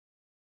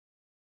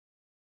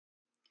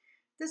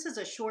This is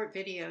a short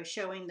video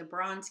showing the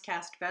bronze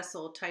cast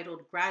vessel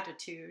titled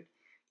Gratitude.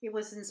 It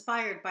was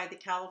inspired by the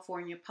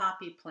California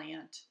poppy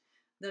plant.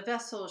 The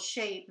vessel's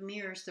shape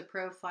mirrors the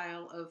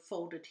profile of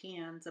folded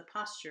hands, a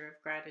posture of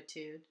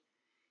gratitude.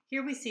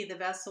 Here we see the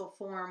vessel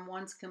form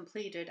once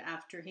completed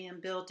after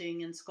hand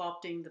building and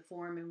sculpting the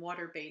form in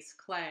water-based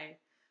clay.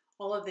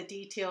 All of the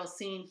details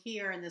seen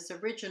here in this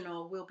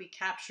original will be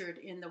captured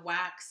in the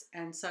wax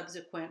and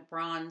subsequent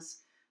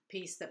bronze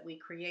piece that we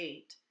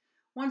create.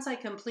 Once I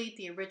complete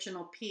the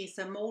original piece,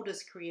 a mold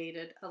is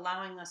created,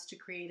 allowing us to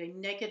create a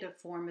negative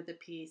form of the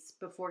piece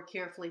before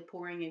carefully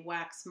pouring a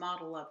wax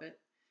model of it.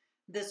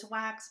 This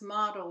wax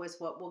model is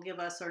what will give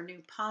us our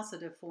new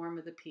positive form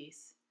of the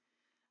piece.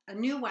 A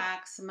new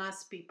wax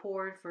must be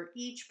poured for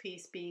each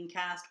piece being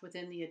cast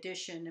within the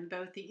addition, and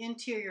both the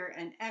interior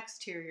and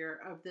exterior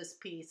of this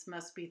piece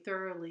must be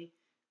thoroughly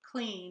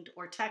cleaned,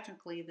 or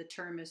technically the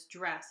term is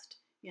dressed,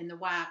 in the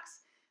wax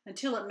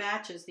until it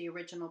matches the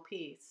original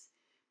piece.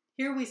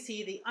 Here we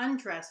see the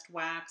undressed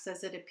wax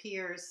as it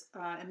appears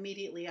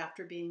immediately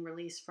after being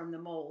released from the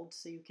mold,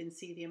 so you can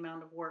see the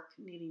amount of work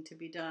needing to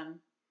be done.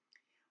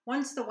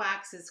 Once the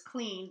wax is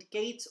cleaned,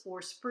 gates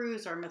or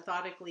sprues are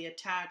methodically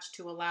attached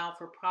to allow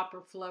for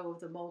proper flow of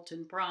the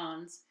molten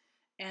bronze,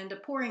 and a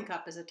pouring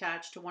cup is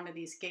attached to one of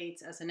these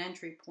gates as an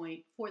entry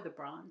point for the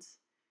bronze.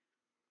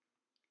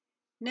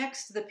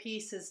 Next, the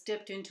piece is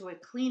dipped into a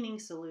cleaning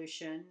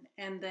solution,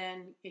 and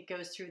then it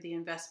goes through the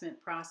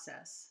investment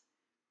process.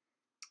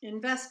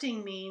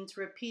 Investing means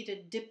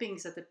repeated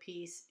dippings of the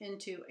piece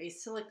into a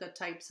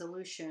silica-type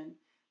solution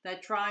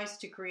that tries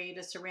to create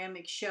a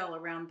ceramic shell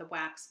around the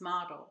wax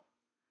model.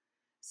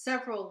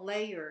 Several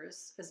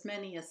layers, as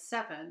many as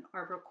 7,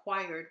 are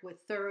required with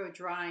thorough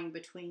drying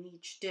between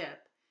each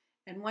dip,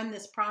 and when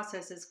this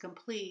process is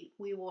complete,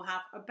 we will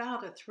have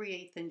about a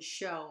 3/8 inch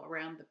shell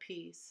around the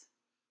piece.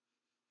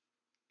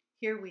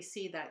 Here we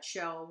see that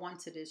shell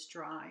once it is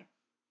dry.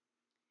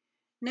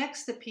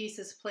 Next, the piece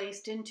is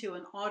placed into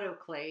an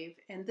autoclave,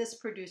 and this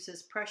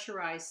produces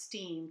pressurized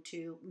steam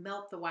to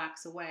melt the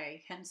wax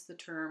away, hence the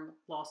term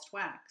lost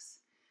wax.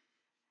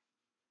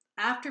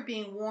 After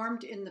being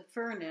warmed in the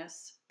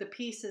furnace, the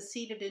piece is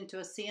seated into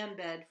a sand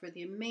bed for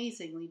the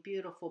amazingly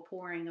beautiful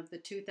pouring of the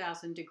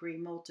 2000-degree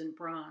molten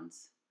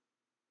bronze.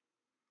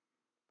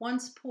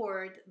 Once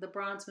poured, the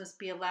bronze must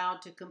be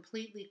allowed to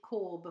completely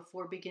cool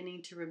before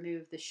beginning to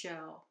remove the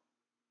shell.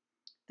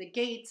 The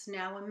gates,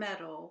 now in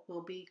metal,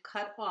 will be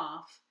cut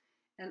off,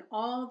 and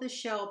all the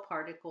shell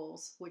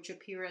particles, which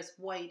appear as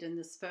white in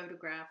this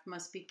photograph,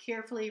 must be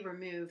carefully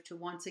removed to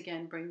once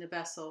again bring the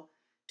vessel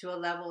to a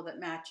level that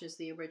matches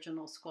the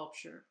original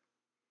sculpture.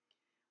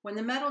 When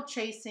the metal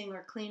chasing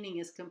or cleaning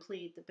is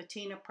complete, the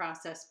patina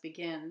process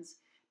begins.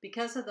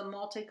 Because of the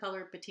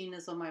multicolored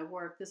patinas on my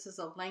work, this is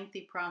a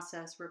lengthy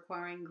process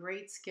requiring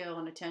great skill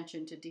and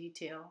attention to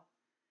detail.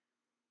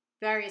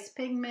 Various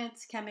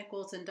pigments,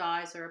 chemicals, and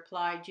dyes are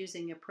applied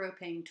using a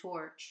propane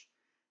torch.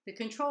 The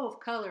control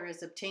of color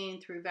is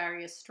obtained through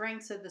various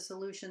strengths of the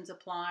solutions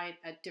applied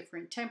at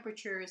different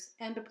temperatures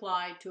and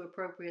applied to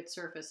appropriate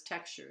surface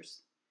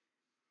textures.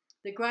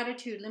 The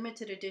Gratitude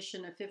limited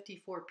edition of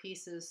 54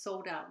 pieces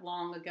sold out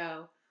long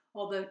ago,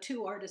 although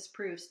 2 artist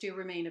proofs do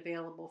remain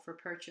available for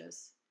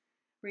purchase.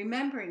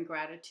 Remembering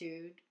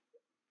Gratitude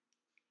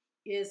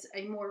is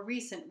a more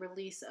recent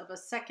release of a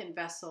second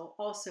vessel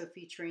also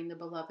featuring the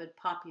beloved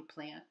poppy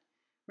plant.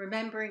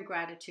 Remembering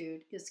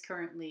Gratitude is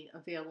currently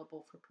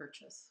available for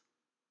purchase.